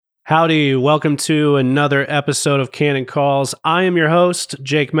Howdy, welcome to another episode of Canon Calls. I am your host,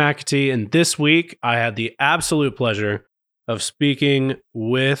 Jake McAtee, and this week I had the absolute pleasure of speaking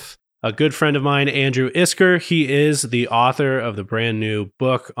with a good friend of mine, Andrew Isker. He is the author of the brand new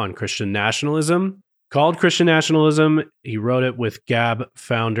book on Christian nationalism called Christian Nationalism. He wrote it with Gab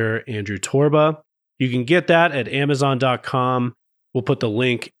founder Andrew Torba. You can get that at Amazon.com. We'll put the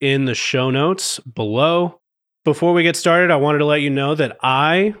link in the show notes below. Before we get started, I wanted to let you know that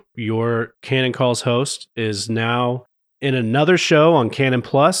I, your Canon Calls host, is now in another show on Canon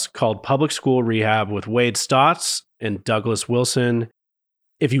Plus called Public School Rehab with Wade Stotts and Douglas Wilson.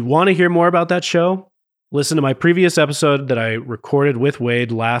 If you want to hear more about that show, listen to my previous episode that I recorded with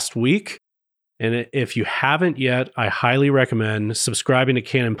Wade last week. And if you haven't yet, I highly recommend subscribing to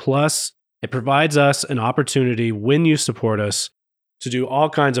Canon Plus. It provides us an opportunity when you support us to do all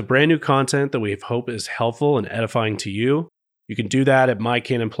kinds of brand new content that we hope is helpful and edifying to you. You can do that at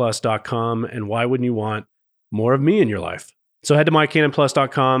mycanonplus.com. And why wouldn't you want more of me in your life? So head to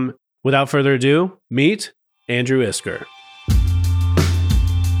mycanonplus.com. Without further ado, meet Andrew Isker.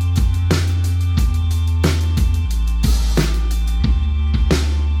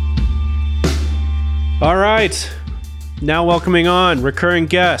 All right. Now welcoming on recurring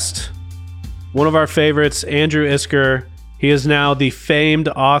guest, one of our favorites, Andrew Isker. He is now the famed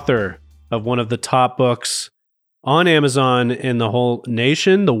author of one of the top books on Amazon in the whole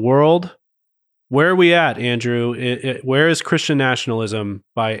nation, the world. Where are we at, Andrew? Where is Christian Nationalism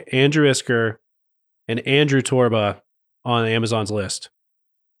by Andrew Isker and Andrew Torba on Amazon's list?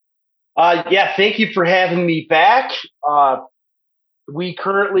 Thank you for having me back. We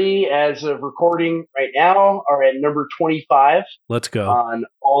currently, as of recording right now, are at number 25. Let's go. On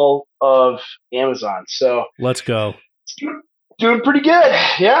all of Amazon. So let's go. Doing pretty good.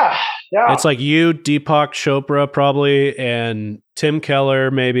 Yeah. It's like you, Deepak Chopra probably, and Tim Keller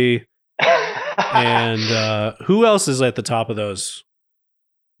maybe. And who else is at the top of those?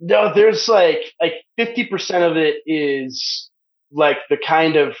 No, there's like 50% of it is like the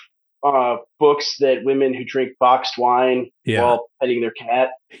kind of books that women who drink boxed wine while petting their cat,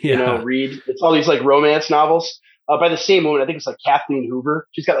 read. It's all these like romance novels by the same woman. I think it's like Kathleen Hoover.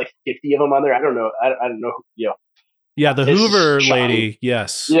 She's got like 50 of them on there. I don't know. I don't know. Yeah, the Hoover lady.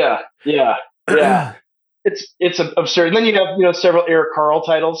 Yes. Yeah. It's absurd. And then you have several Eric Carle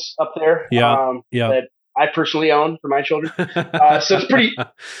titles up there. That I personally own for my children. So it's pretty.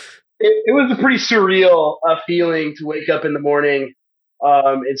 It was a pretty surreal feeling to wake up in the morning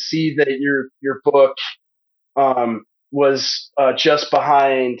and see that your book was just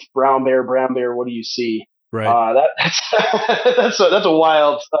behind Brown Bear. What do you see? Right. That's a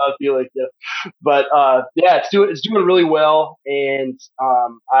wild feeling. Yeah. But it's doing really well, and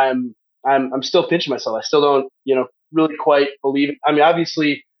I'm still pinching myself. I still don't really quite believe it. I mean,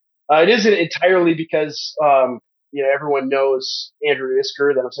 obviously, it isn't entirely because everyone knows Andrew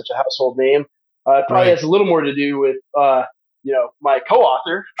Isker, that I'm such a household name. It probably has a little more to do with my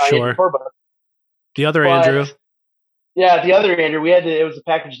co-author, sure. Andrew Torba. The other Andrew. Yeah, the other Andrew. It was a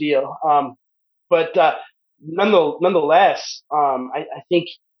package deal. But nonetheless, I think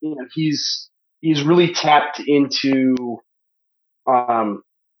he's really tapped into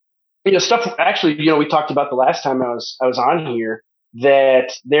stuff. Actually, we talked about the last time I was on here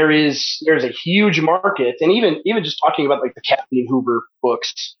that there's a huge market, and even just talking about like the Kathleen Hoover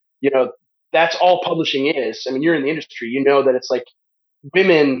books, that's all publishing is. I mean, you're in the industry, that it's like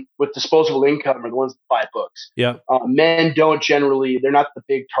women with disposable income are the ones that buy books. Yeah. Men don't generally. They're not the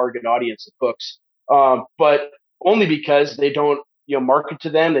big target audience of books. But only because they don't, market to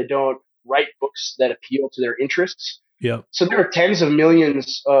them. They don't write books that appeal to their interests. Yeah. So there are tens of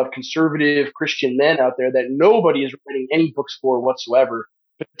millions of conservative Christian men out there that nobody is writing any books for whatsoever,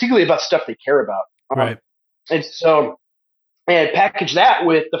 particularly about stuff they care about. Right. And so, and package that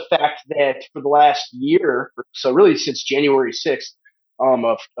with the fact that for the last year, so really since January 6th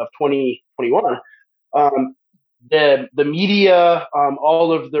of 2021, the media,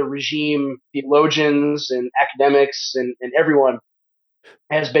 all of the regime theologians and academics and everyone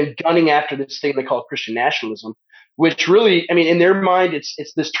has been gunning after this thing they call Christian nationalism, which really, I mean, in their mind,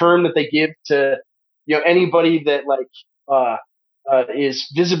 it's this term that they give to, anybody that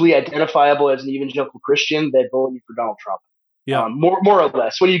is visibly identifiable as an evangelical Christian that voted for Donald Trump. Yeah. More or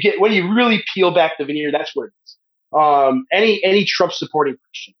less. When you really peel back the veneer, that's what it is. Any Trump supporting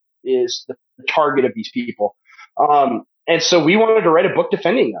Christian is the target of these people. And so we wanted to write a book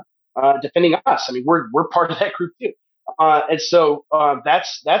defending them, defending us. I mean, we're part of that group too. And so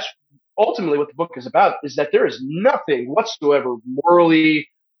that's ultimately what the book is about, is that there is nothing whatsoever morally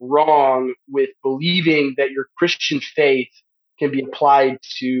wrong with believing that your Christian faith can be applied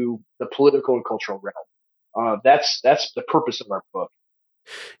to the political and cultural realm. That's the purpose of our book.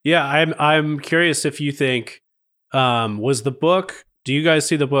 Yeah, I'm curious if you think was the book. Do you guys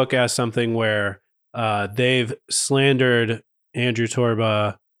see the book as something where they've slandered Andrew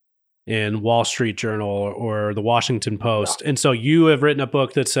Torba in Wall Street Journal or the Washington Post, and so you have written a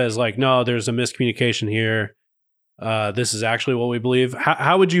book that says like, no, there's a miscommunication here. This is actually what we believe.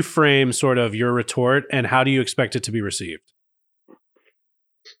 How would you frame sort of your retort, and how do you expect it to be received?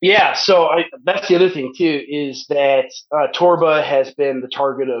 Yeah, so that's the other thing too, is that Torba has been the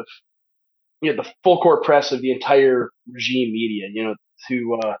target of the full court press of the entire regime media.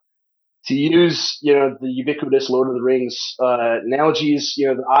 To use the ubiquitous Lord of the Rings analogies,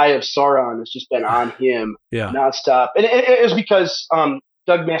 the eye of Sauron has just been on him nonstop, and it was because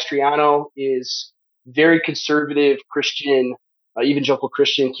Doug Mastriano is very conservative Christian, evangelical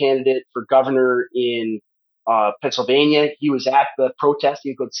Christian candidate for governor in Pennsylvania. He was at the protest. He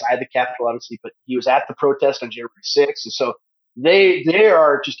didn't go inside the Capitol, obviously, but he was at the protest on January 6th. And so they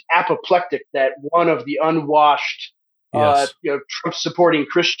are just apoplectic that one of the unwashed, Trump supporting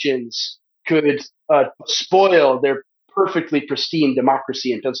Christians could spoil their perfectly pristine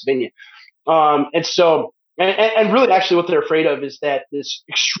democracy in Pennsylvania. And so, and really, actually, what they're afraid of is that this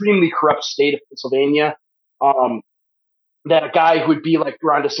extremely corrupt state of Pennsylvania, that a guy who would be like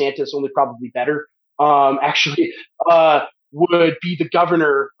Ron DeSantis, only probably better, would be the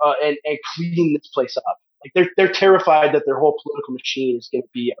governor and clean this place up. Like they're terrified that their whole political machine is going to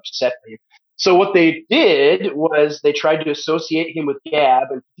be upset by him. So what they did was they tried to associate him with Gab,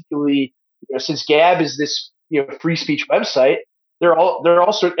 and particularly since Gab is this free speech website, they're all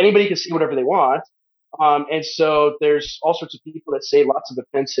anybody can see whatever they want, and so there's all sorts of people that say lots of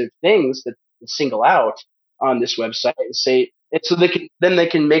offensive things that single out on this website and say. And so they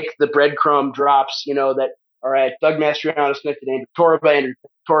can make the breadcrumb drops, that, all right, Doug Mastriano is connected to Andrew Torba. Andrew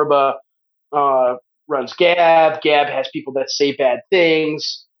Torba runs Gab. Gab has people that say bad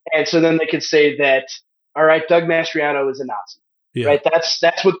things. And so then they can say that, all right, Doug Mastriano is a Nazi, right? That's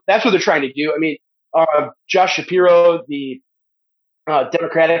what they're trying to do. I mean, Josh Shapiro, the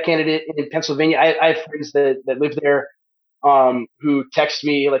Democratic candidate in Pennsylvania, I have friends that live there who text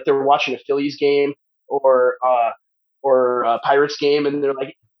me like they're watching a Phillies game or a Pirates game, and they're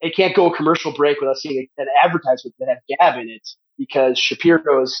like, they can't go a commercial break without seeing an advertisement that has Gab in it, because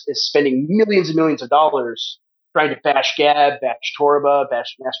Shapiro is spending millions and millions of dollars trying to bash Gab, bash Torba,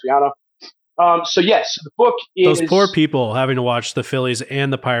 bash Mastriano. So the book is those poor people having to watch the Phillies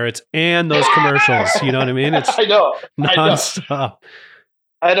and the Pirates and those commercials. You know what I mean? It's I know nonstop.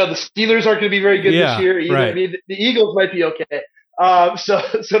 I know the Steelers aren't going to be very good this year either. Right. I mean, the Eagles might be okay. So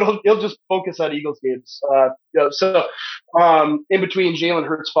he'll just focus on Eagles games. In between Jalen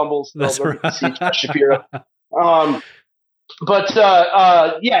Hurts fumbles, they'll get to see Josh Shapiro.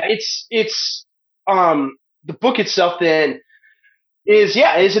 It's the book itself then is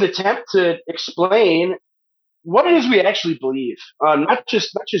an attempt to explain what it is we actually believe. Not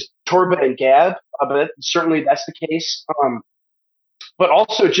just Torba and Gab, but certainly that's the case. But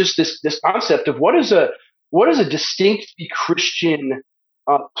also just this concept of what is a distinctly Christian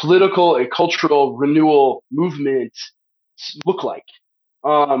political and cultural renewal movement look like,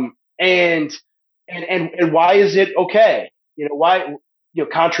 and why is it okay? Why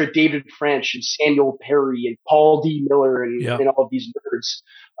contra David French and Samuel Perry and Paul D. Miller and all of these nerds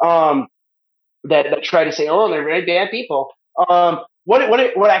that try to say, oh, they're very bad people.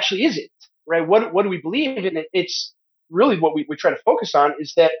 What actually is it, right? What do we believe in? It's really what we try to focus on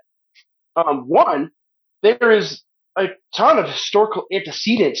is that one, there is a ton of historical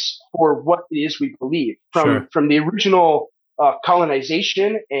antecedents for what it is we believe from the original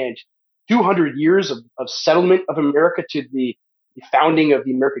colonization and 200 years of settlement of America to the founding of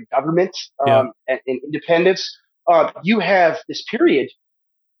the American government and independence. You have this period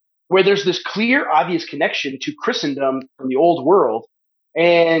where there's this clear, obvious connection to Christendom from the old world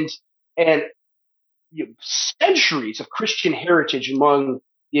and centuries of Christian heritage among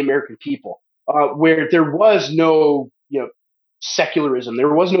the American people, where there was no, secularism.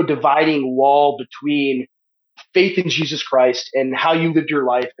 There was no dividing wall between faith in Jesus Christ and how you lived your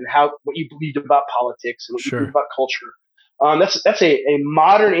life and what you believed about politics and what you believed about culture. That's a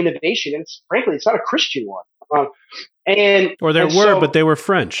modern innovation, and frankly, it's not a Christian one. But they were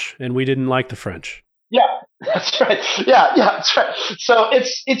French, and we didn't like the French. Yeah, that's right. Yeah, that's right. So it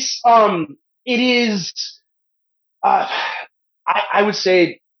is. I would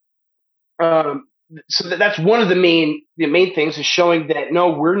say. So that's one of the main things is showing that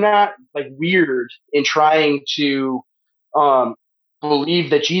no, we're not like weird in trying to believe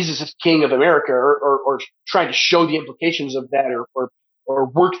that Jesus is king of America, or trying to show the implications of that, or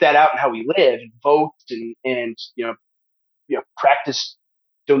work that out in how we live, and vote, and practice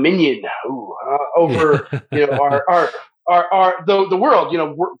dominion over the world.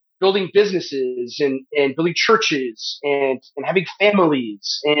 We're building businesses, and building churches, and having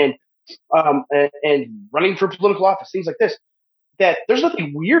families, and running for political office, things like this. That there's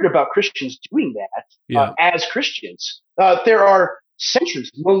nothing weird about Christians doing that. As Christians. There are centuries,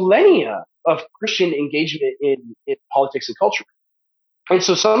 millennia of Christian engagement in politics and culture. And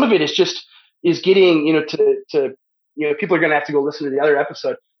so some of it is getting, to people are going to have to go listen to the other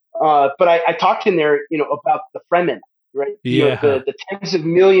episode. But I talked in there, about the Fremen, right? The tens of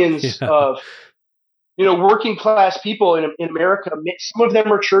millions of, working class people in America. Some of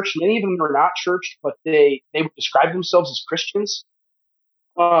them are church, many of them are not church, but they would describe themselves as Christians.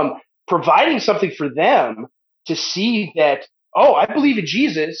 Providing something for them to see that, I believe in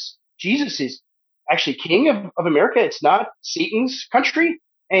Jesus. Jesus is actually king of America. It's not Satan's country.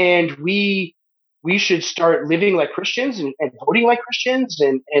 And we should start living like Christians, and voting like Christians,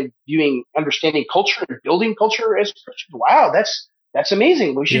 and understanding culture and building culture as Christians. Wow, that's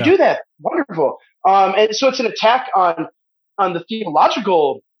amazing. We should do that. Wonderful. And so it's an attack on the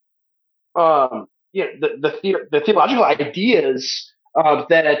theological, the theological ideas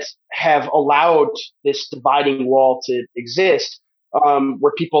that have allowed this dividing wall to exist,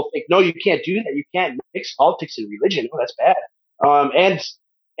 where people think, no, you can't do that. You can't mix politics and religion. Oh, that's bad.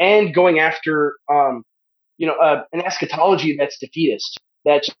 And going after, an eschatology that's defeatist,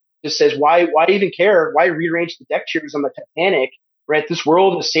 that just says, why even care? Why rearrange the deck chairs on the Titanic? Right? This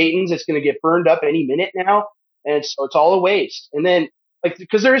world is Satan's. It's going to get burned up any minute now. And so it's all a waste. And then,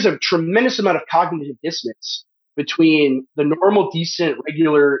 because there is a tremendous amount of cognitive dissonance between the normal, decent,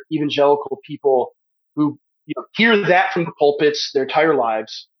 regular evangelical people who hear that from the pulpits their entire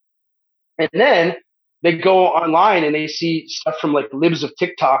lives, and then they go online and they see stuff from libs of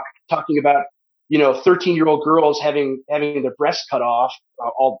TikTok talking about 13-year-old girls having their breasts cut off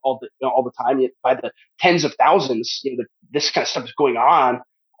all the time by the tens of thousands. This kind of stuff is going on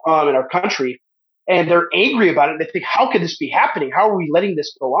in our country, and they're angry about it. They think, how could this be happening? How are we letting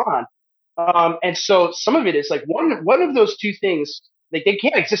this go on? And so some of it is one of those two things, they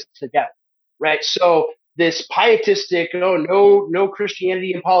can't exist together, right? So this pietistic, no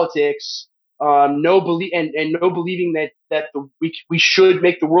Christianity in politics, no believing that we should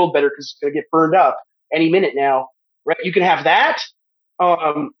make the world better because it's going to get burned up any minute now, right? You can have that,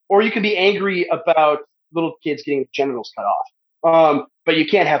 or you can be angry about little kids getting genitals cut off, but you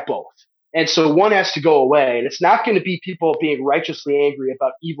can't have both. And so one has to go away, and it's not going to be people being righteously angry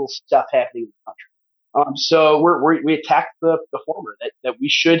about evil stuff happening in the country. So we attack the former, that we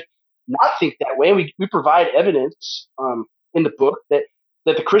should not think that way. And we provide evidence in the book that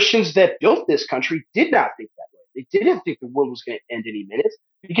the Christians that built this country did not think that way. They didn't think the world was going to end any minute,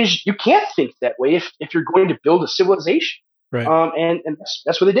 because you can't think that way if you're going to build a civilization. Right. And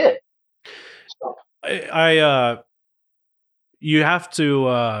that's what they did. So. You have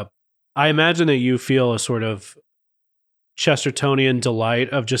to. I imagine that you feel a sort of Chestertonian delight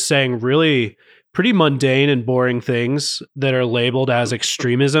of just saying really pretty mundane and boring things that are labeled as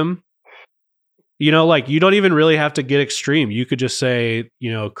extremism. You don't even really have to get extreme. You could just say,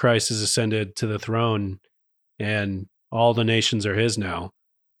 Christ has ascended to the throne and all the nations are his now.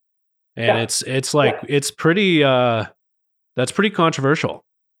 And it's pretty, that's pretty controversial.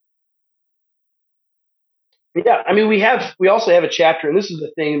 Yeah. I mean, we also have a chapter, and this is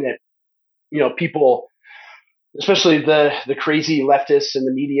the thing that, people, especially the crazy leftists and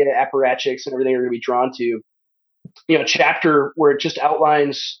the media apparatchiks and everything, are going to be drawn to, chapter where it just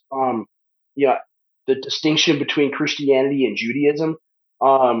outlines, the distinction between Christianity and Judaism.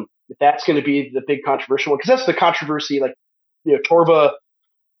 That's going to be the big controversial one, because that's the controversy. Torva,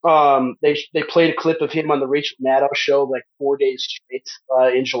 they played a clip of him on the Rachel Maddow show 4 days straight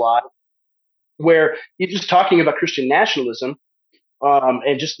in July, where he's just talking about Christian nationalism,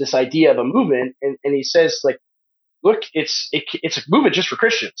 and just this idea of a movement, and he says, look, it's a movement just for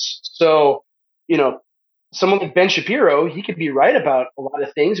Christians. So, someone like Ben Shapiro, he could be right about a lot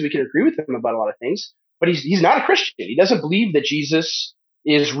of things. We can agree with him about a lot of things, but he's not a Christian. He doesn't believe that Jesus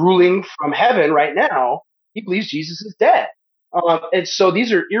is ruling from heaven right now. He believes Jesus is dead. And so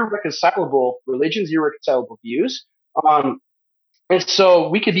these are irreconcilable religions, irreconcilable views. And so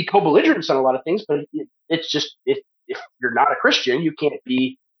we could be co-belligerents on a lot of things, but it's just, if you're not a Christian, you can't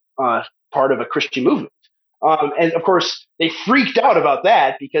be part of a Christian movement. And of course, they freaked out about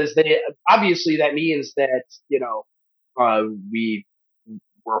that, because obviously that means that, we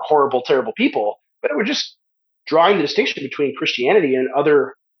were horrible, terrible people, but we're just drawing the distinction between Christianity and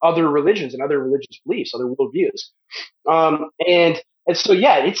other religions and other religious beliefs, other worldviews. And so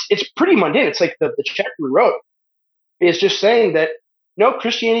yeah, it's pretty mundane. It's like the chapter we wrote is just saying that no,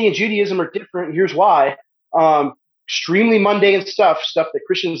 Christianity and Judaism are different. And here's why. Extremely mundane stuff that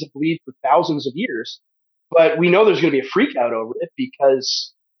Christians have believed for thousands of years. But we know there's going to be a freak out over it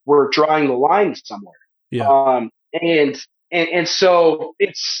because we're drawing the line somewhere. Yeah. And so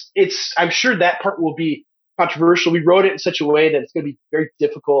it's I'm sure that part will be controversial. We wrote it in such a way that it's going to be very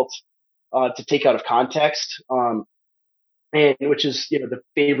difficult to take out of context. And which is, the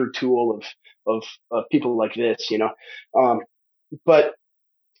favorite tool of people like this, but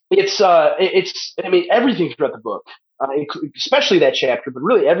it's I mean, everything throughout the book, especially that chapter, but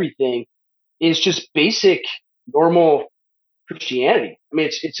really everything is just basic, normal Christianity. I mean,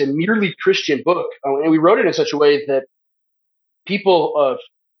 it's a merely Christian book, and we wrote it in such a way that people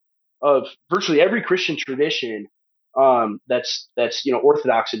of virtually every Christian tradition, that's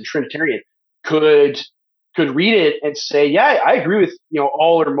Orthodox and Trinitarian, could read it and say, yeah, I agree with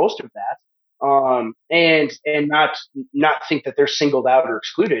all or most of that, and not think that they're singled out or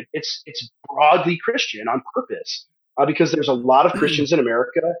excluded. It's broadly Christian on purpose, because there's a lot of Christians in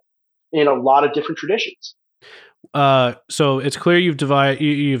America in a lot of different traditions. So it's clear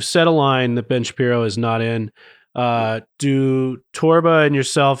you've set a line that Ben Shapiro is not in. Do Torba and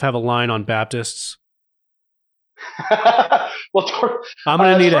yourself have a line on Baptists? Well, I'm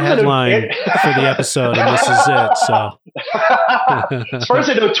going to need a headline for the episode, and this is it. So, as far as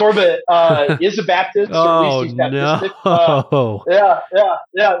I know, Torba is a Baptist. Oh no!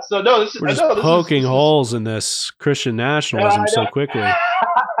 Yeah. So no, we're just poking holes in this Christian nationalism so quickly.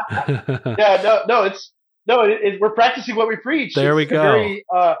 We're practicing what we preach. There we go.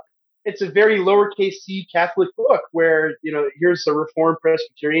 It's a very lowercase c Catholic book where, here's a Reformed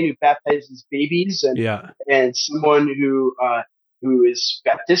Presbyterian who baptizes babies and someone who is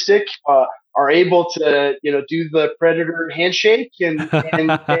Baptistic, are able to, do the predator handshake and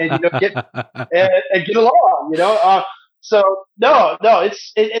get along, So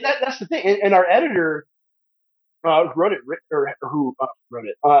that's the thing. And our editor, who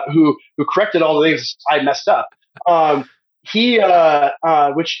corrected all the things I messed up. He,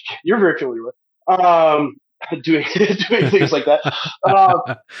 which you're very familiar with, doing things like that.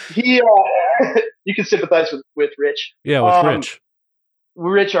 You can sympathize with Rich. Yeah, with Rich.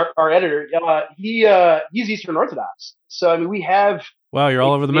 Rich, our editor, he's Eastern Orthodox. So I mean, we have. Wow, you're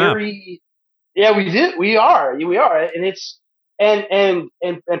all over the map. Yeah, we are, and it's and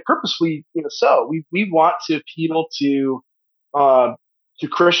purposefully, so we want to appeal to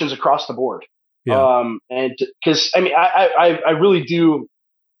Christians across the board. Yeah. And because I mean, I really do,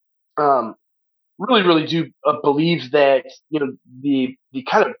 really do believe that, the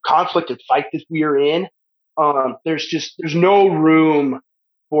kind of conflict and fight that we are in, there's no room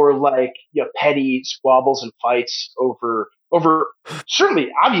for petty squabbles and fights over certainly,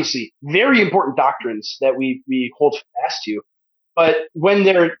 obviously, very important doctrines that we hold fast to. But when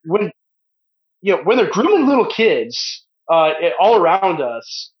they're grooming little kids all around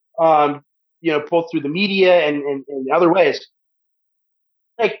us, both through the media and other ways,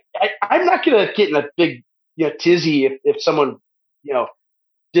 I'm not going to get in a big, tizzy if someone,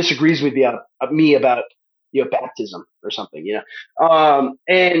 disagrees with me about, baptism or something,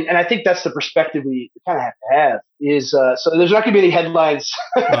 and I think that's the perspective we kind of have to have is, so there's not going to be any headlines.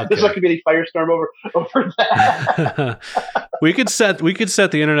 Okay. There's not going to be any firestorm over that. we could set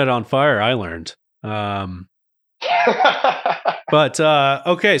the internet on fire. I learned. But,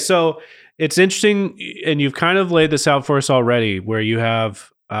 okay. So, it's interesting, and you've kind of laid this out for us already, where you have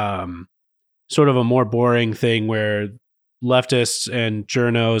sort of a more boring thing where leftists and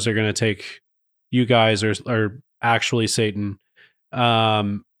journos are going to take you guys are actually Satan.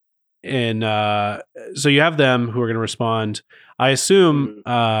 So you have them who are going to respond. I assume,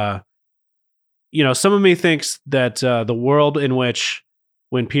 some of me thinks that the world in which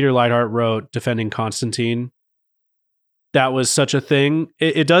when Peter Leithart wrote Defending Constantine, that was such a thing.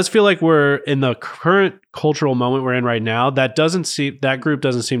 It does feel like we're in the current cultural moment we're in right now. That group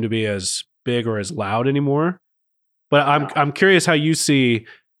doesn't seem to be as big or as loud anymore. But I'm curious how you see,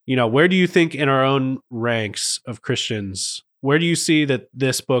 where do you think in our own ranks of Christians, where do you see that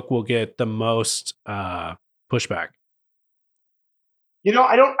this book will get the most pushback?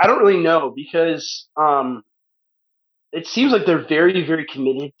 I don't really know, because it seems like they're very, very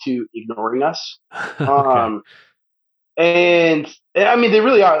committed to ignoring us. Okay. And I mean, they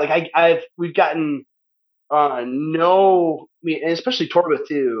really are. We've gotten and especially Torba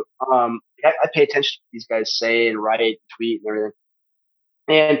too. I pay attention to what these guys say and write and tweet and everything.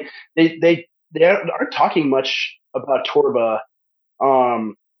 And they aren't talking much about Torba,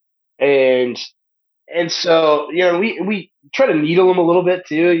 um, and so we try to needle them a little bit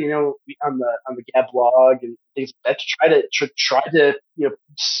too, on the Gab blog and things like that to try to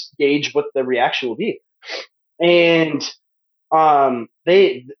gauge what the reaction will be, and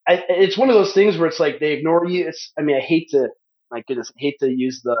it's one of those things where it's like they ignore you. I hate to, my goodness, I hate to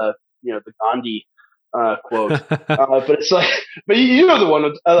use the the Gandhi quote, but it's like, but you know the one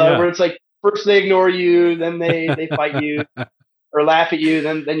where it's like first they ignore you, then they fight you or laugh at you,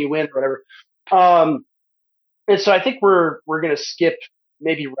 then you win or whatever. And so I think we're gonna skip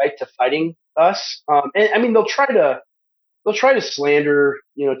maybe right to fighting us. And I mean they'll try to slander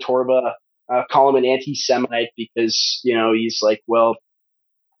Torba, call him an anti-Semite because he's like, well,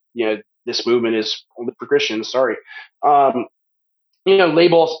 this movement is only for Christians. Sorry.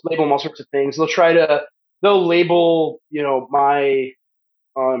 Label them all sorts of things. They'll label, my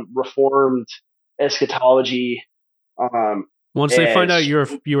reformed eschatology. Once they find out you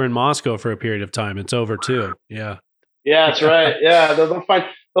were in Moscow for a period of time, it's over too. Yeah. Yeah, that's right. Yeah, they'll find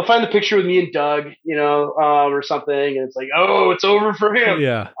the picture with me and Doug, or something, and it's like, oh, it's over for him.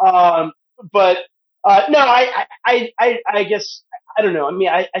 Yeah. But no, I guess I don't know. I mean,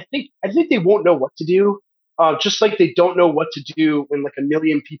 I think they won't know what to do. Just like they don't know what to do when like 1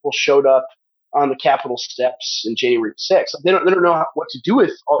 million people showed up on the Capitol steps in January 6th. They don't know what to do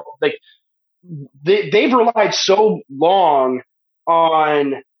with they've relied so long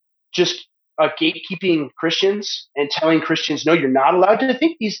on just gatekeeping Christians and telling Christians, no, you're not allowed to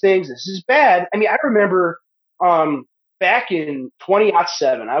think these things. This is bad. I mean, I remember back in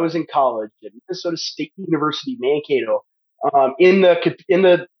 2007, I was in college at Minnesota State University, Mankato, in the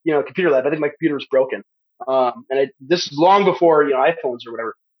computer lab. I think my computer was broken. This is long before iPhones or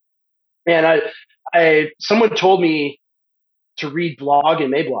whatever. And someone told me to read Blog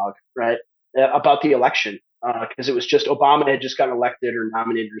and Mablog, right, about the election, because it was just Obama had just gotten elected or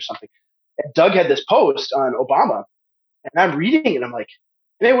nominated or something. And Doug had this post on Obama, and I'm reading it. I'm like,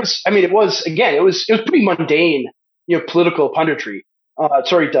 and it was pretty mundane, political punditry.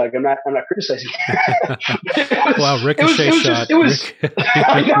 Sorry, Doug, I'm not criticizing. Wow, ricochet shot.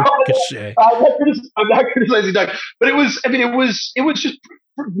 Ricochet. I'm not criticizing Doug, but it was just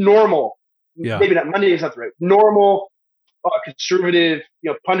normal. Yeah. Maybe not Monday is not the right normal conservative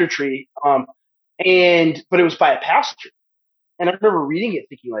punditry. But it was by a pastor. And I remember reading it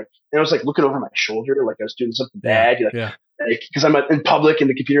thinking and I was like looking over my shoulder, like I was doing something bad, because I'm in public in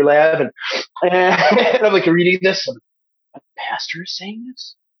the computer lab, and I'm like reading this. A pastor is saying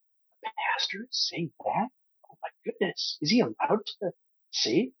this? A pastor is saying that? Oh my goodness. Is he allowed to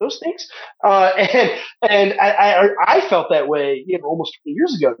say those things? And I felt that way, almost 20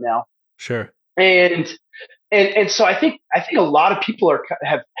 years ago now. Sure. And so I think a lot of people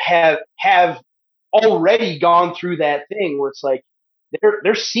have already gone through that thing where it's like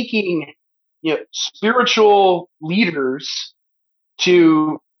they're seeking spiritual leaders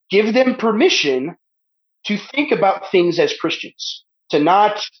to give them permission to think about things as Christians, to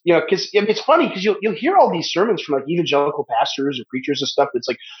not because it's funny because you'll hear all these sermons from like evangelical pastors or preachers and stuff. It's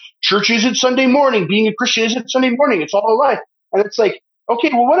like church isn't Sunday morning, being a Christian isn't Sunday morning, it's all life. And it's like,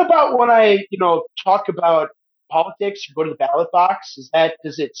 okay, well, what about when I talk about politics or go to the ballot box?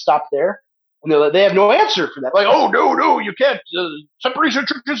 Does it stop there? And they have no answer for that. Like, oh, no, you can't. Separation of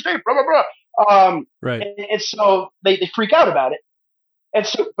church and state, blah, blah, blah. Right. And so they freak out about it. And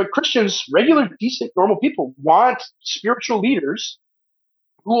so, but Christians, regular, decent, normal people want spiritual leaders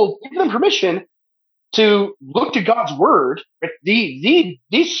who will give them permission to look to God's word, the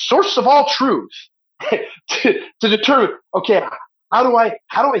source of all truth, to determine, okay, how do I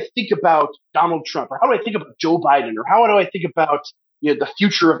think about Donald Trump, or how do I think about Joe Biden, or how do I think about the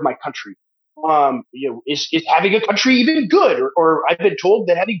future of my country? Is having a country even good? Or I've been told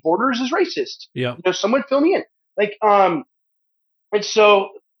that having borders is racist. Yeah. Someone fill me in. And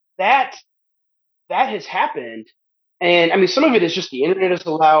so that has happened. And I mean, some of it is just the internet has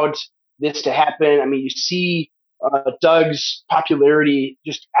allowed this to happen. I mean, you see Doug's popularity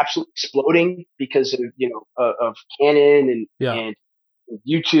just absolutely exploding because of Canon and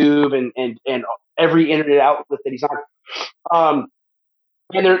YouTube and every internet outlet that he's on.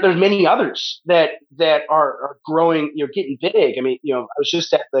 And there's many others that are growing, getting big. I mean, I was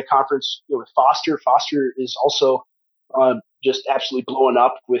just at the conference with Foster. Foster is also just absolutely blowing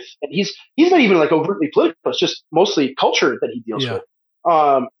up with, and he's not even like overtly political. It's just mostly culture that he deals with,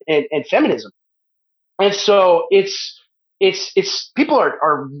 and feminism. And so it's people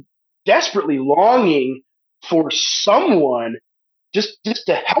are desperately longing for someone just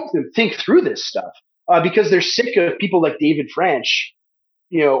to help them think through this stuff, because they're sick of people like David French,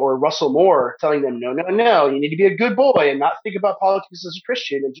 or Russell Moore telling them, no, no, no, you need to be a good boy and not think about politics as a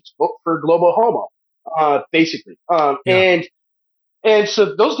Christian and just vote for Globo Homo, basically. Yeah. And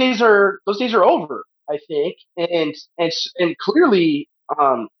so those days are over, I think, and clearly,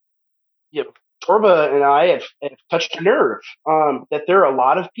 Torba and I have touched a nerve, that there are a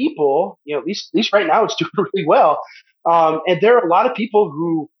lot of people, at least right now it's doing really well, and there are a lot of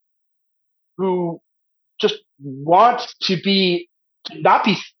people who just want to not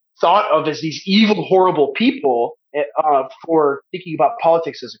be thought of as these evil, horrible people, for thinking about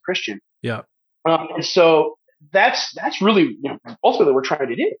politics as a Christian. Yeah. And so that's really, ultimately what we're trying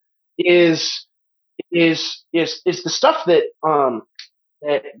to do is the stuff that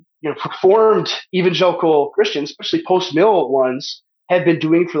Reformed evangelical Christians, especially post-mill ones, have been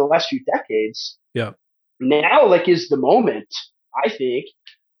doing for the last few decades. Yeah. Now, is the moment, I think,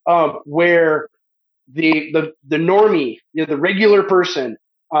 where the normie, the regular person,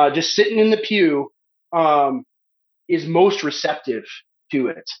 just sitting in the pew, is most receptive to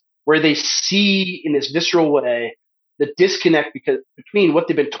it, where they see in this visceral way the disconnect between what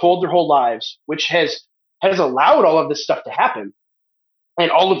they've been told their whole lives, which has allowed all of this stuff to happen, and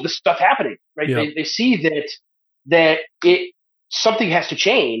all of this stuff happening, right? Yeah. They see that something has to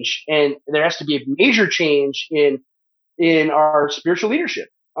change, and there has to be a major change in our spiritual leadership.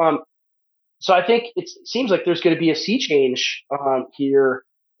 So I think it seems like there's going to be a sea change here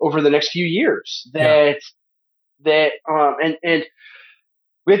over the next few years. And we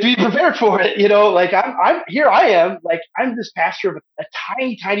have to be prepared for it. I'm here. I am I'm this pastor of a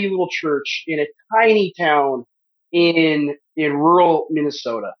tiny, tiny little church in a tiny town in rural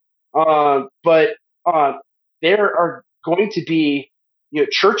Minnesota. But there are going to be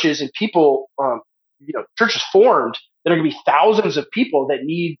churches and people, churches formed that are going to be thousands of people that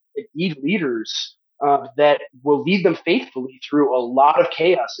need leaders that will lead them faithfully through a lot of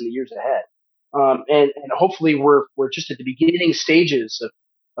chaos in the years ahead. And hopefully we're just at the beginning stages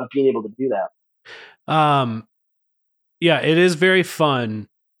of being able to do that. Yeah, it is very fun.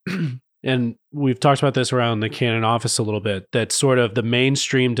 And we've talked about this around the Canon office a little bit, that sort of the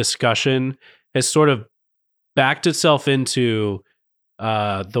mainstream discussion has sort of backed itself into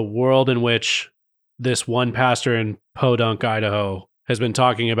the world in which this one pastor in Podunk, Idaho, has been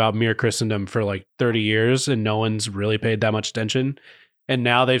talking about mere Christendom for 30 years, and no one's really paid that much attention. And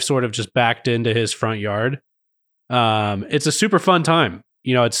now they've sort of just backed into his front yard. It's a super fun time.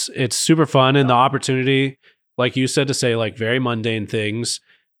 It's super fun, and the opportunity, like you said, to say very mundane things.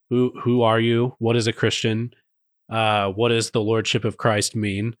 Who are you? What is a Christian? What does the Lordship of Christ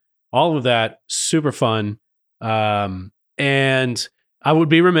mean? All of that, super fun. And I would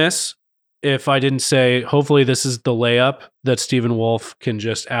be remiss if I didn't say, hopefully this is the layup that Stephen Wolfe can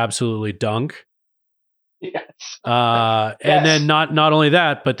just absolutely dunk. Yes. And then not only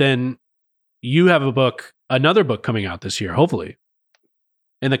that, but then you have another book coming out this year, hopefully.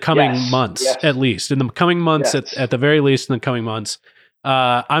 In the coming months, at least. In the coming months, at the very least, in the coming months.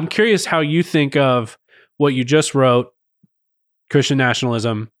 I'm curious how you think of what you just wrote, Christian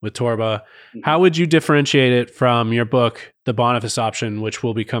Nationalism with Torba. How would you differentiate it from your book, The Boniface Option, which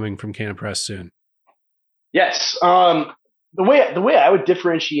will be coming from Canon Press soon? Yes. The way I would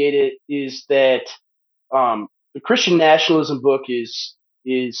differentiate it is that the Christian Nationalism book is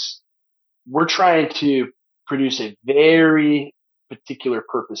we're trying to produce a very particular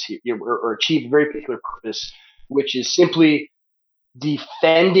purpose here, or achieve a very particular purpose, which is simply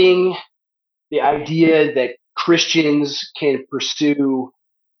defending the idea that Christians can pursue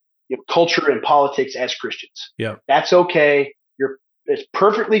culture and politics as Christians. Yeah, that's okay. It's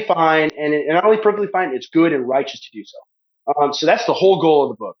perfectly fine, and not only perfectly fine, it's good and righteous to do so. So that's the whole goal of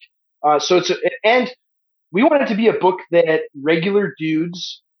the book. And we want it to be a book that regular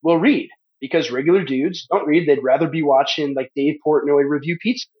dudes will read, because regular dudes don't read. They'd rather be watching Dave Portnoy review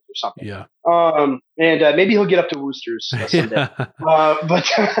pizza or something. Yeah. And maybe he'll get up to Woosters someday. But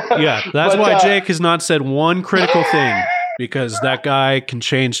yeah, that's why Jake has not said one critical thing, because that guy can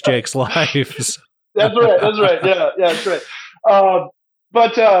change Jake's life. That's right. Yeah, that's right.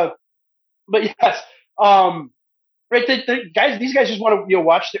 But yes, right. These guys just want to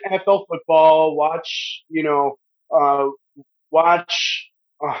watch the NFL football, watch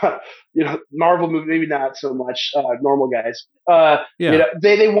Marvel movie, maybe not so much normal guys.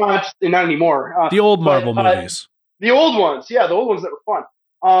 They want, not anymore. The old Marvel movies. The old ones, yeah, the old ones that were fun.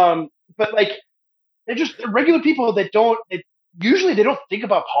 But they're regular people that usually they don't think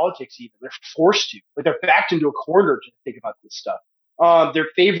about politics even. They're forced to. They're backed into a corner to think about this stuff. Their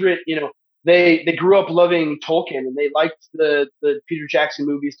favorite, they grew up loving Tolkien, and they liked the Peter Jackson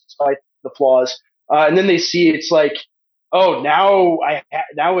movies despite the flaws. And then they see it's Oh, now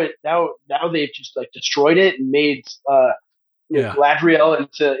they've just like destroyed it and made Yeah. Galadriel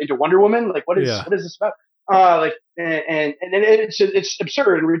into Wonder Woman. Like, Yeah. what is this about? Like, and it's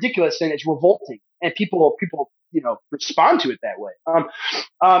absurd and ridiculous and it's revolting, and people respond to it that way.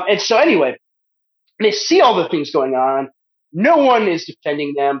 And so anyway, they see all the things going on. No one is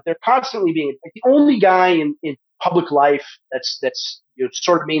defending them. They're constantly being like the only guy in public life that's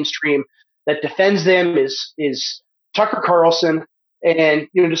sort of mainstream that defends them is Tucker Carlson. And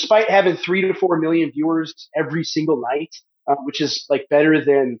despite having 3 to 4 million viewers every single night, which is like better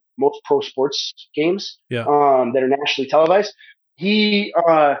than most pro sports games Yeah. that are nationally televised, he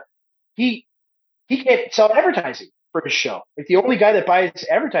he he can't sell advertising for his show. Like the only guy that buys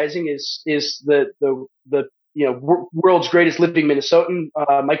advertising is the world's greatest living Minnesotan,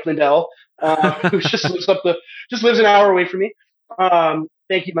 Mike Lindell, who just lives an hour away from me.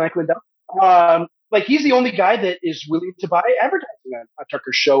 Thank you, Mike Lindell. Like he's the only guy that is willing to buy advertising on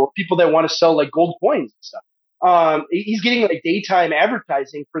Tucker's show, or people that want to sell like gold coins and stuff. He's getting like daytime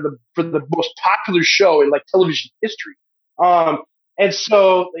advertising for the most popular show in like television history. And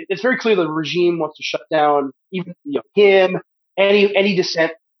so it's very clear the regime wants to shut down even him, any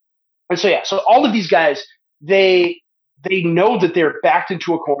dissent. And so yeah, so all of these guys, they know that they're backed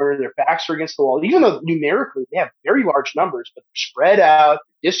into a corner, their backs are against the wall, even though numerically they have very large numbers, but they're spread out,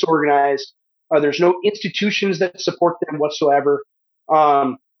 disorganized. There's no institutions that support them whatsoever.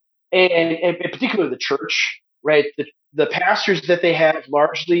 And in particular the church, right? The pastors that they have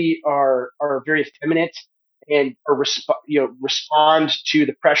largely are very effeminate and respond to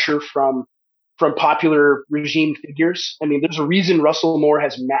the pressure from popular regime figures. I mean, there's a reason Russell Moore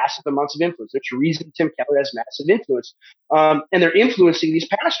has massive amounts of influence. There's a reason Tim Keller has massive influence, and they're influencing these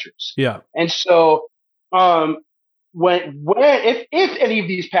pastors. Yeah. And so, if any of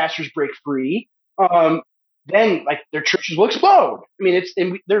these pastors break free, then like their churches will explode. I mean,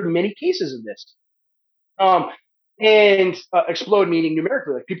 there are many cases of this. And explode meaning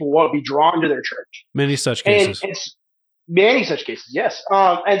numerically, like people won't be drawn to their church. Many such cases. And many such cases, yes.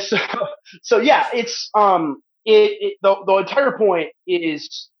 And so yeah, it's the entire point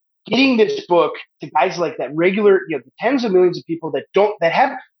is getting this book to guys like that, regular, the tens of millions of people that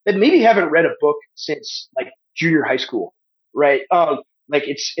maybe haven't read a book since like junior high school, right? Like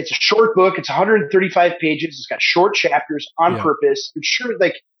it's a short book. It's 135 pages. It's got short chapters on purpose. I'm sure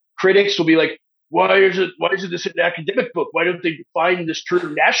like critics will be like, why isn't this an academic book? Why don't they define this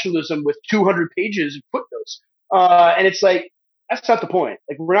term nationalism with 200 pages and footnotes? And it's like, that's not the point.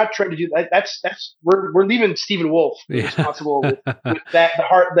 Like, we're not trying to do that. We're leaving Stephen Wolfe responsible with that,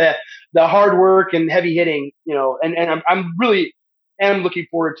 the hard work and heavy hitting, and I'm really looking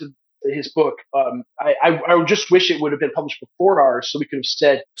forward to his book. I just wish it would have been published before ours, so we could have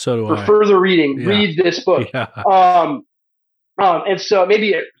said, further reading, read this book. Yeah. And so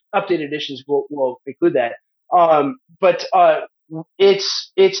maybe updated editions will include that. But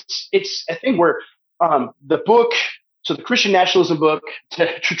it's a thing where the book, so the Christian nationalism book,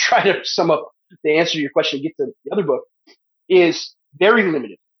 to try to sum up the answer to your question and get to the other book, is very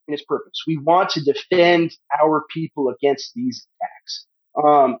limited in its purpose. We want to defend our people against these attacks.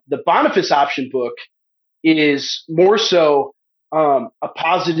 The Boniface option book is more so a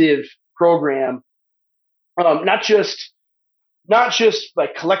positive program, not just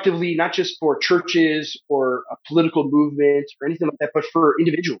like collectively, not just for churches or a political movement or anything like that, but for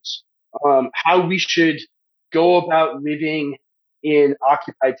individuals. How we should go about living in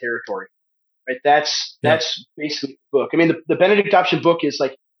occupied territory, right? That's basically the book. I mean, the Benedict option book is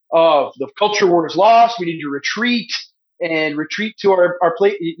like, oh, the culture war is lost. We need to retreat to our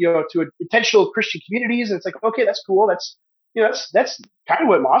place, to intentional Christian communities. And it's like, okay, that's cool. That's kind of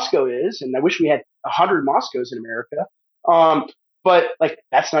what Moscow is. And I wish we had 100 Moscows in America. But like,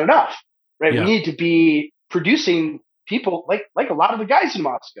 that's not enough, right? Yeah. We need to be producing people like a lot of the guys in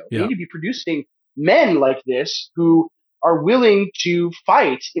Moscow. Yeah. We need to be producing men like this who are willing to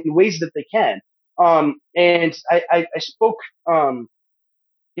fight in ways that they can. And I spoke,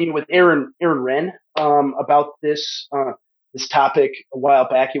 with Aaron Wren, about this topic a while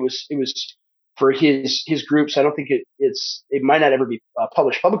back. It was for his groups. I don't think it might not ever be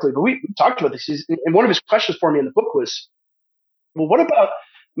published publicly, but we talked about this. And one of his questions for me in the book was, well, what about,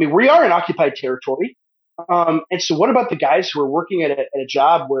 we are in occupied territory. And so what about the guys who are working at a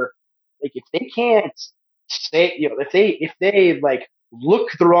job where, like, if they can't say, if they like look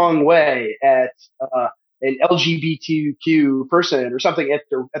the wrong way at, an LGBTQ person or something at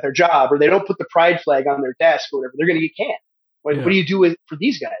their job, or they don't put the pride flag on their desk or whatever, they're going to get canned. What do you do for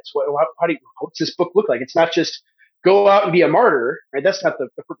these guys? What's this book look like? It's not just go out and be a martyr, right? That's not the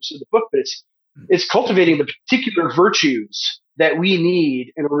purpose of the book, but it's It's cultivating the particular virtues that we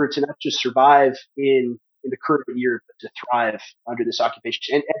need in order to not just survive in the current year, but to thrive under this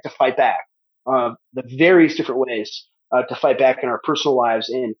occupation and to fight back. The various different ways to fight back in our personal lives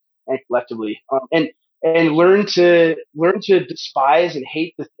and collectively, and learn to despise and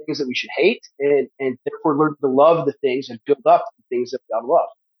hate the things that we should hate, and therefore learn to love the things and build up the things that God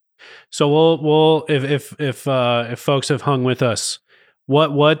loves. So we'll if folks have hung with us,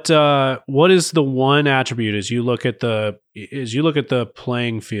 what is the one attribute as you look at the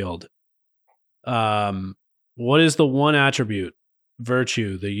playing field? What is the one attribute,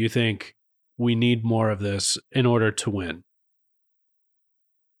 virtue, that you think we need more of this in order to win?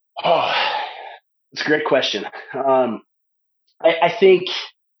 Oh, it's a great question. I think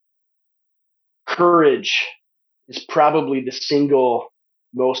courage is probably the single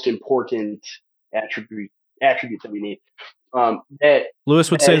most important attribute that we need.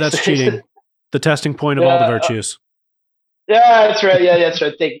 Lewis would say that's cheating. The testing point of all the virtues. Yeah, that's right. Yeah, that's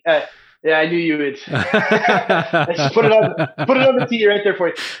right. Yeah, I knew you would. I just put it on the tee right there for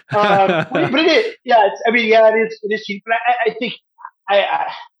you. But it is. Yeah, it is cheating. But I think I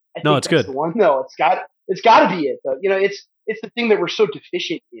think no, it's good. The one. No, it's got to be it though. It's the thing that we're so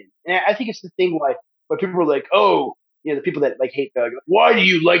deficient in, and I think it's the thing why people are like, oh, the people that like hate Doug. Why do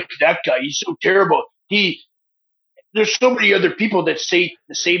you like that guy? He's so terrible. There's so many other people that say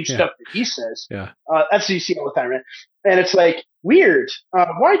the same stuff that he says. Yeah. That's what you see all the time, right? And it's like weird.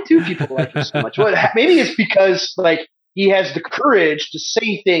 Why do people like him so much? Well, maybe it's because like he has the courage to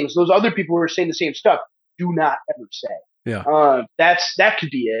say things those other people who are saying the same stuff do not ever say. Yeah. That could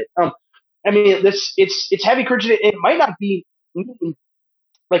be it. It's having courage. It might not be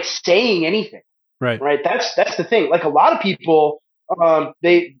like saying anything. Right. That's the thing. Like a lot of people, I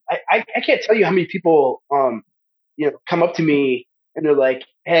can't tell you how many people, come up to me and they're like,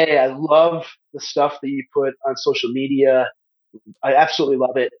 "Hey, I love the stuff that you put on social media. I absolutely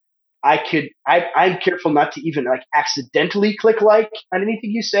love it. I'm careful not to even like accidentally click like on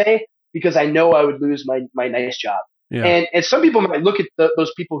anything you say because I know I would lose my nice job." Yeah. And some people might look at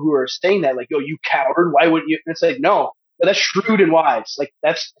those people who are saying that like, "Oh, you coward. Why wouldn't you?" And it's like, no, that's shrewd and wise. Like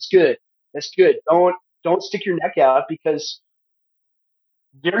that's good. That's good. Don't stick your neck out because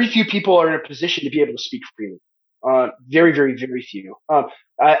very few people are in a position to be able to speak freely. Very, very, very few.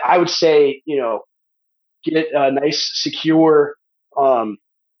 I would say, get a nice, secure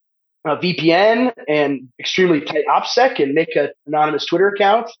VPN and extremely tight OPSEC and make an anonymous Twitter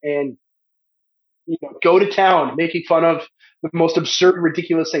account and go to town making fun of the most absurd,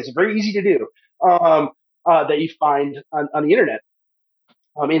 ridiculous things. It's very easy to do that you find on the internet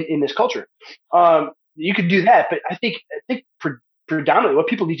in this culture. You could do that, but I think predominantly what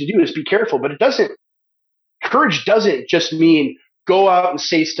people need to do is be careful. But courage doesn't just mean go out and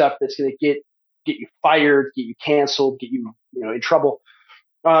say stuff that's going to get you fired, get you canceled, get you in trouble.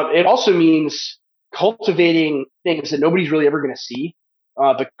 It also means cultivating things that nobody's really ever going to see,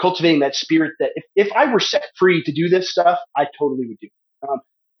 but cultivating that spirit that if I were set free to do this stuff, I totally would do.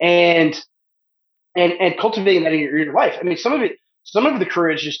 And cultivating that in your life. I mean, some of the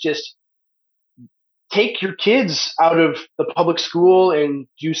courage is just take your kids out of the public school and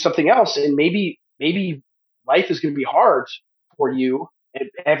do something else, and maybe life is going to be hard for you, and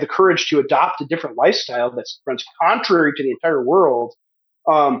have the courage to adopt a different lifestyle that runs contrary to the entire world,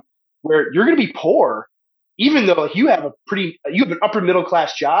 where you're going to be poor, even though you have an upper middle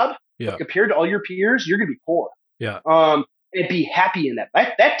class job. Yeah. Compared to all your peers, you're going to be poor. Yeah. And be happy in that.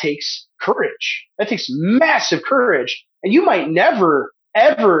 That takes courage. That takes massive courage, and you might never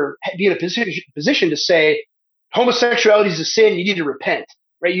ever be in a position to say homosexuality is a sin. You need to repent.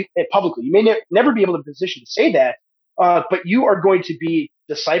 Right, publicly. You may never be able to position to say that, but you are going to be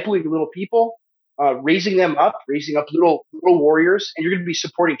discipling little people, raising up little warriors, and you're going to be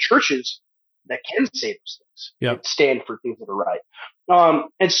supporting churches that can say those things, and stand for things that are right.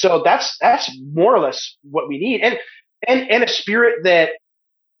 And so that's more or less what we need, and a spirit that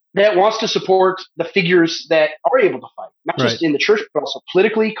wants to support the figures that are able to fight, not just in the church, but also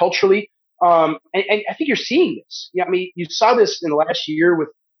politically, culturally. And I think you're seeing this. I mean, you saw this in the last year with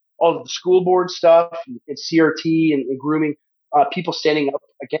all of the school board stuff and CRT and grooming, people standing up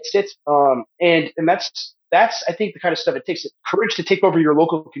against it. And that's I think the kind of stuff it takes. Courage to take over your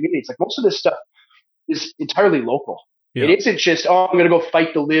local communities. Like most of this stuff is entirely local. Yeah. It isn't just, I'm going to go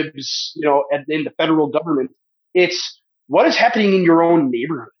fight the libs, in the federal government. It's what is happening in your own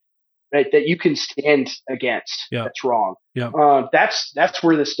neighborhood. Right, that you can stand against. Yeah. That's wrong. Yeah. That's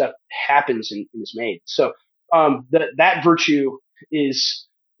where this stuff happens and is made. So that virtue is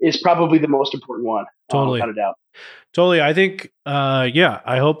is probably the most important one. Totally. Without a doubt. Totally. I think,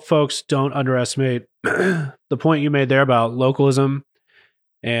 I hope folks don't underestimate the point you made there about localism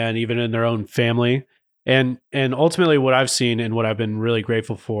and even in their own family. And ultimately what I've seen and what I've been really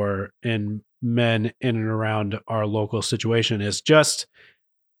grateful for in men in and around our local situation is just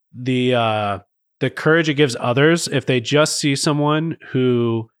the courage it gives others if they just see someone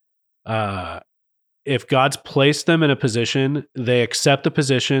who, if God's placed them in a position, they accept the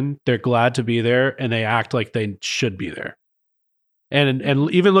position, they're glad to be there, and they act like they should be there. And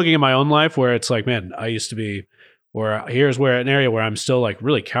even looking at my own life where it's like, man, I used to be, or here's where an area where I'm still like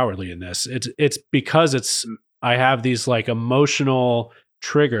really cowardly in this. It's because I have these like emotional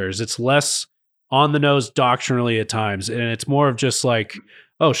triggers. It's less on the nose doctrinally at times, and it's more of just like,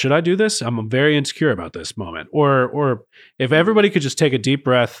 oh, should I do this? I'm very insecure about this moment. Or if everybody could just take a deep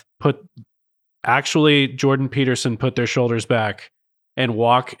breath, actually Jordan Peterson put their shoulders back and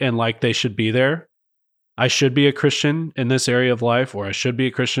walk and like they should be there. I should be a Christian in this area of life, or I should be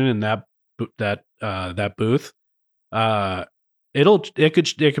a Christian in that booth.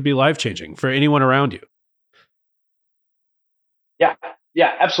 It could be life-changing for anyone around you.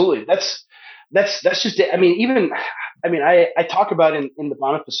 Yeah, absolutely. That's just it. I talk about in the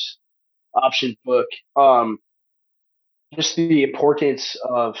Boniface option book, just the importance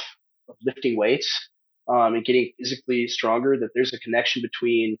of lifting weights, and getting physically stronger, that there's a connection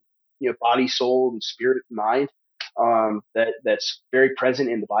between, body, soul, and spirit and mind, that's very present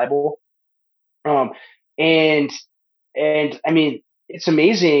in the Bible. And it's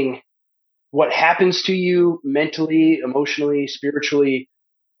amazing what happens to you mentally, emotionally, spiritually,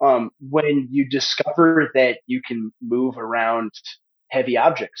 when you discover that you can move around heavy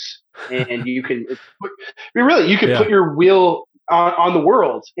objects, and you can put your will on the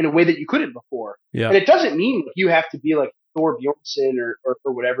world in a way that you couldn't before. Yeah. And it doesn't mean you have to be like Thor Bjornsson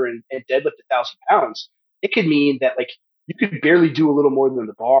or whatever and deadlift 1,000 pounds. It could mean that like you could barely do a little more than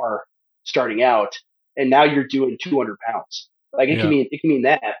the bar starting out, and now you're doing 200 pounds. Like it can mean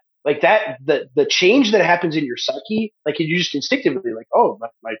that. Like that, the change that happens in your psyche, like you just instinctively like, oh,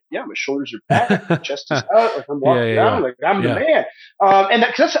 my shoulders are back, my chest is out, like I'm walking around, like I'm the man. And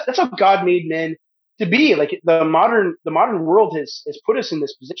that's how God made men to be. Like the modern world has put us in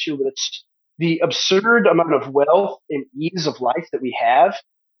this position where it's the absurd amount of wealth and ease of life that we have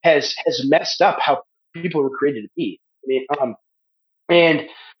has messed up how people were created to be. And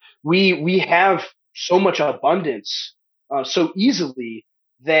we have so much abundance so easily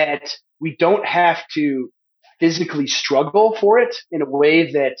that we don't have to physically struggle for it in a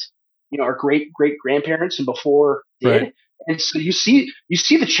way that our great grandparents and before did. Right. And so you see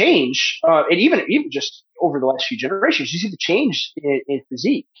the change, and even just over the last few generations, you see the change in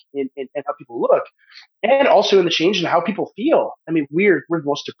physique and how people look, and also in the change in how people feel. I mean, we're the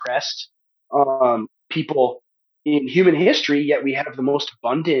most depressed people in human history, yet we have the most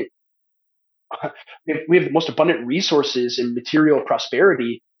abundant. We have the most abundant resources and material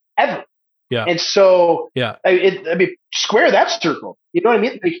prosperity ever. Yeah. And so, yeah, square that circle. You know what I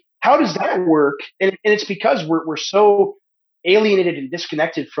mean? Like, how does that work? And it's because we're so alienated and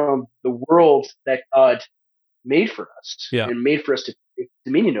disconnected from the world that God made for us, and made for us to take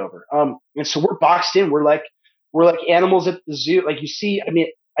dominion over. And so we're boxed in. We're like animals at the zoo. Like you see,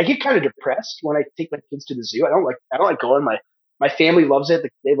 I get kind of depressed when I take my kids to the zoo. I don't like going. My family loves it.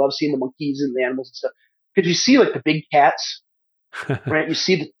 They love seeing the monkeys and the animals and stuff, because you see like the big cats, right? You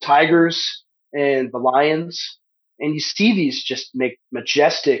see the tigers and the lions, and you see these just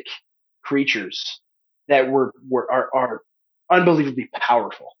majestic creatures that are unbelievably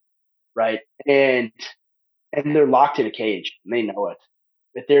powerful, right? And they're locked in a cage, and they know it.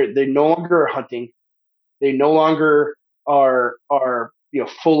 But they no longer are hunting. They no longer are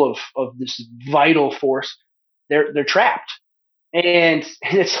full of this vital force. They're trapped. And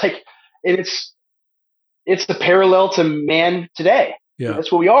it's like, and it's the parallel to man today. Yeah. That's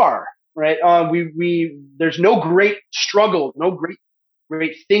what we are, right? There's no great struggle, no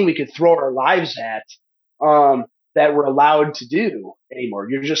great thing we could throw our lives at, that we're allowed to do anymore.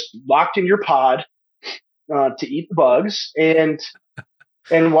 You're just locked in your pod, to eat the bugs and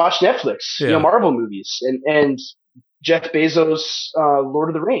watch Netflix, Marvel movies and Jeff Bezos, Lord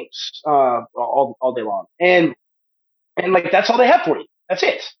of the Rings, all day long. And like, that's all they have for you. That's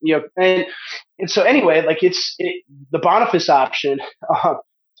it. And so anyway, like the Boniface option, to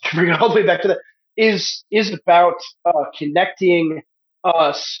bring it all the way back to that, is about connecting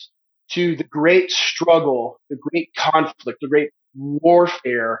us to the great struggle, the great conflict, the great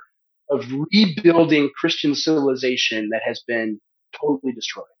warfare of rebuilding Christian civilization that has been totally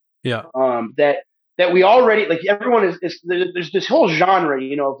destroyed. Yeah. That that we already like. Everyone is there's this whole genre,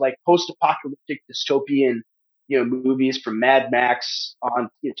 of like post-apocalyptic dystopian, movies from Mad Max on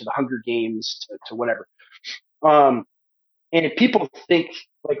to the Hunger Games to whatever. And people think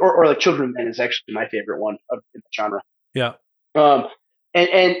like, or like Children of Men is actually my favorite one of the genre. Yeah.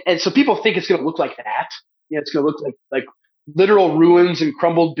 And so people think it's going to look like that. It's going to look like literal ruins and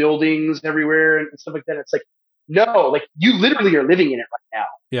crumbled buildings everywhere and stuff like that. It's like, no, like you literally are living in it right now.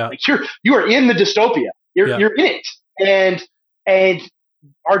 Yeah. Like you are in the dystopia. You're in it. And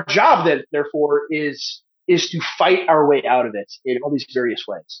our job then, therefore, is to fight our way out of it in all these various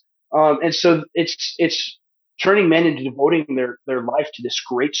ways. And so it's turning men into devoting their life to this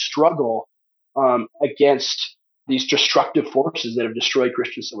great struggle against these destructive forces that have destroyed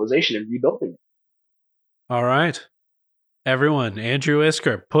Christian civilization and rebuilding it. All right. Everyone, Andrew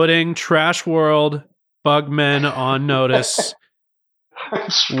Isker, putting Trash World Bugmen on notice.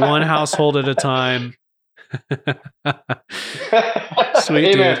 One household at a time.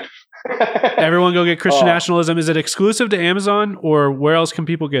 Sweet, dude. Everyone go get Christian Nationalism. Is it exclusive to Amazon, or where else can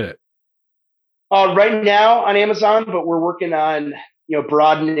people get it? Right now on Amazon, but we're working on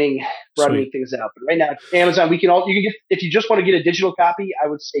broadening things out. But right now, Amazon, you can get, if you just want to get a digital copy, I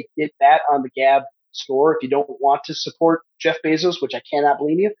would say get that on the Gab store. If you don't want to support Jeff Bezos, which I cannot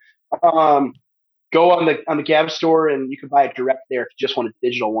blame you, go on the Gab store and you can buy it direct there if you just want a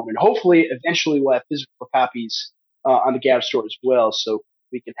digital one. And hopefully, eventually, we'll have physical copies on the Gab store as well, so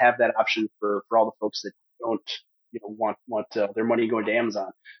we can have that option for all the folks that don't want their money going to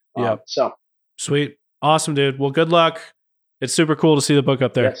Amazon. Yeah. So sweet, awesome, dude. Well, good luck. It's super cool to see the book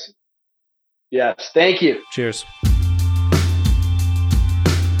up there. Yes. Thank you. Cheers.